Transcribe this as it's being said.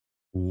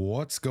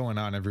What's going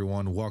on,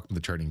 everyone? Welcome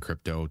to Trading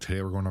Crypto.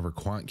 Today we're going over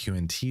Quant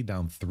QNT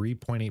down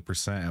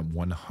 3.8% at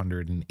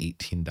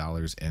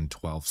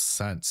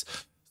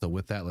 $118.12. So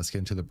with that, let's get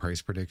into the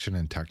price prediction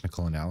and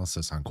technical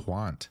analysis on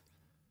Quant.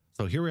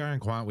 So here we are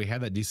in Quant. We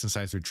had that decent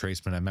sized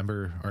retracement. I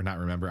remember, or not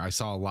remember, I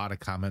saw a lot of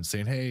comments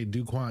saying, hey,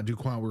 do Quant,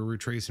 we're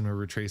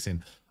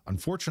retracing.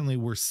 Unfortunately,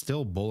 we're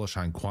still bullish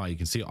on Quant. You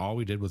can see all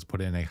we did was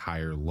put in a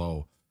higher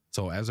low.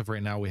 So as of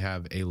right now, we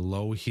have a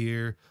low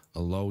here, a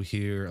low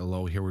here, a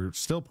low here. We're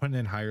still putting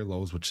in higher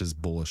lows, which is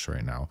bullish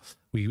right now.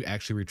 We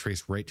actually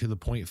retraced right to the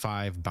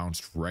 0.5,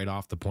 bounced right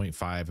off the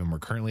 0.5, and we're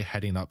currently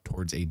heading up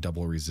towards a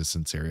double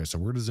resistance area. So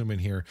we're going to zoom in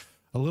here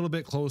a little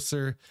bit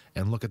closer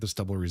and look at this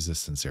double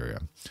resistance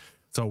area.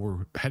 So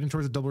we're heading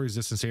towards the double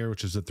resistance area,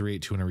 which is the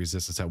 382 and a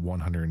resistance at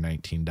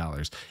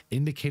 $119.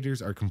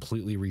 Indicators are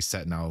completely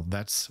reset now.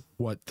 That's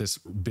what this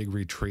big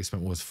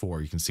retracement was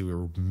for. You can see we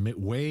were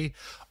way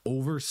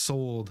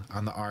oversold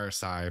on the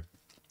RSI.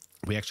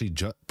 We actually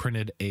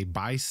printed a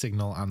buy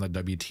signal on the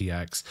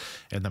WTX,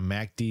 and the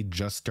MACD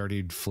just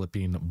started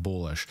flipping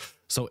bullish.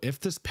 So if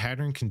this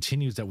pattern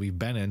continues that we've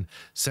been in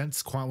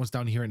since Quant was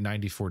down here at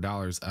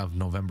 $94 of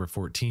November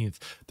 14th,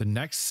 the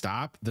next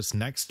stop, this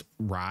next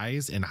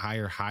rise and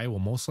higher high will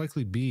most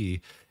likely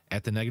be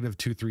at the negative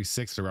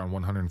 236 around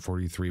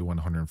 $143,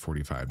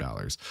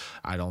 $145.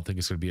 I don't think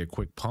it's going to be a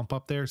quick pump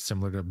up there,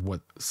 similar to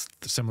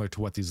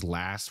what these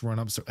last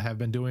run-ups have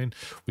been doing.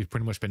 We've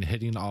pretty much been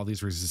hitting all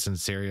these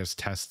resistance areas,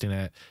 testing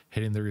it,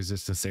 hitting the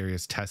resistance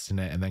areas, testing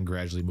it, and then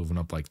gradually moving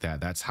up like that.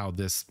 That's how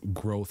this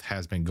growth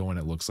has been going.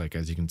 It looks like,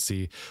 as you can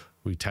see,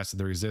 we tested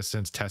the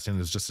resistance. Testing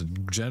is just a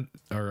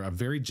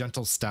very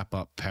gentle step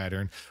up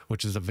pattern,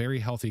 which is a very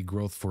healthy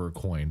growth for a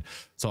coin.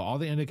 So all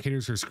the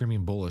indicators are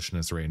screaming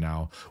bullishness right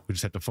now. We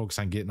just have to focus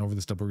on getting over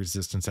this double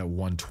resistance at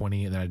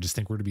 120, and then I just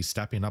think we're to be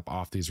stepping up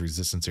off these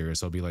resistance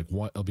areas. So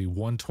it'll be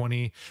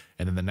 120,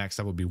 and then the next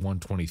step will be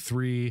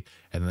 123,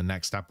 and then the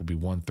next step will be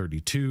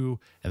 132,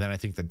 and then I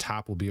think the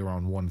top will be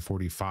around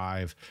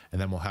 145,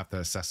 and then we'll have to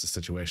assess the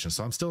situation.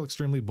 So I'm still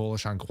extremely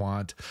bullish on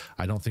Quant.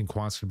 I don't think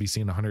Quant's going to be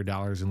seeing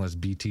 $100 unless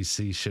BTC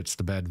shits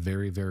the bed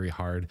very, very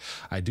hard.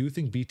 I do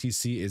think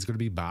BTC is going to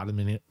be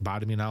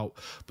bottoming out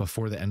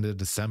before the end of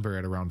December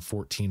at around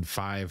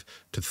 14.5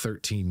 to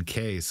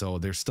 13K. So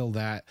there's still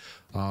that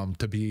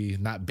to be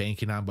not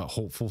banking on, but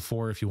hopeful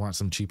for if you want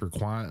some cheaper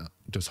Quant.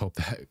 Just hope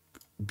that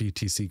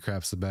BTC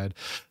craps the bed.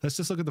 Let's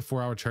just look at the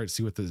 4-hour chart,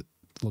 see what the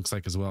looks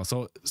like as well.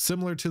 So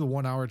similar to the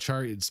 1-hour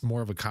chart, it's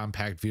more of a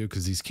compact view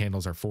because these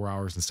candles are 4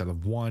 hours instead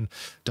of one.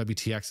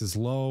 WTX is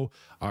low,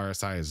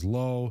 RSI is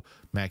low,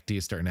 MACD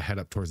is starting to head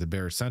up towards the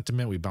bearish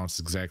sentiment. We bounced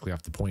exactly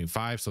off the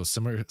 0.5, so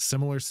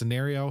similar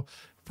scenario.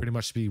 Pretty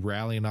much be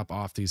rallying up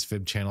off these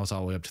fib channels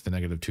all the way up to the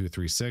negative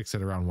 236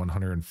 at around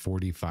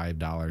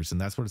 $145,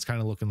 and that's what it's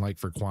kind of looking like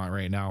for Quant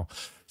right now.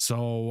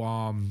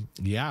 So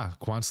yeah,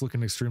 Quant's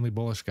looking extremely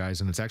bullish, guys,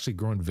 and it's actually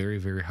growing very,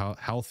 very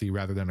healthy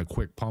rather than a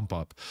quick pump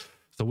up.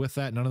 So with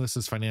that, none of this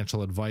is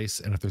financial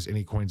advice, and if there's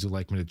any coins you'd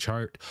like me to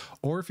chart,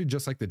 or if you'd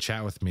just like to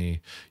chat with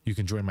me, you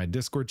can join my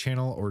Discord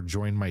channel or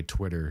join my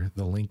Twitter.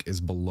 The link is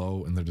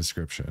below in the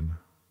description.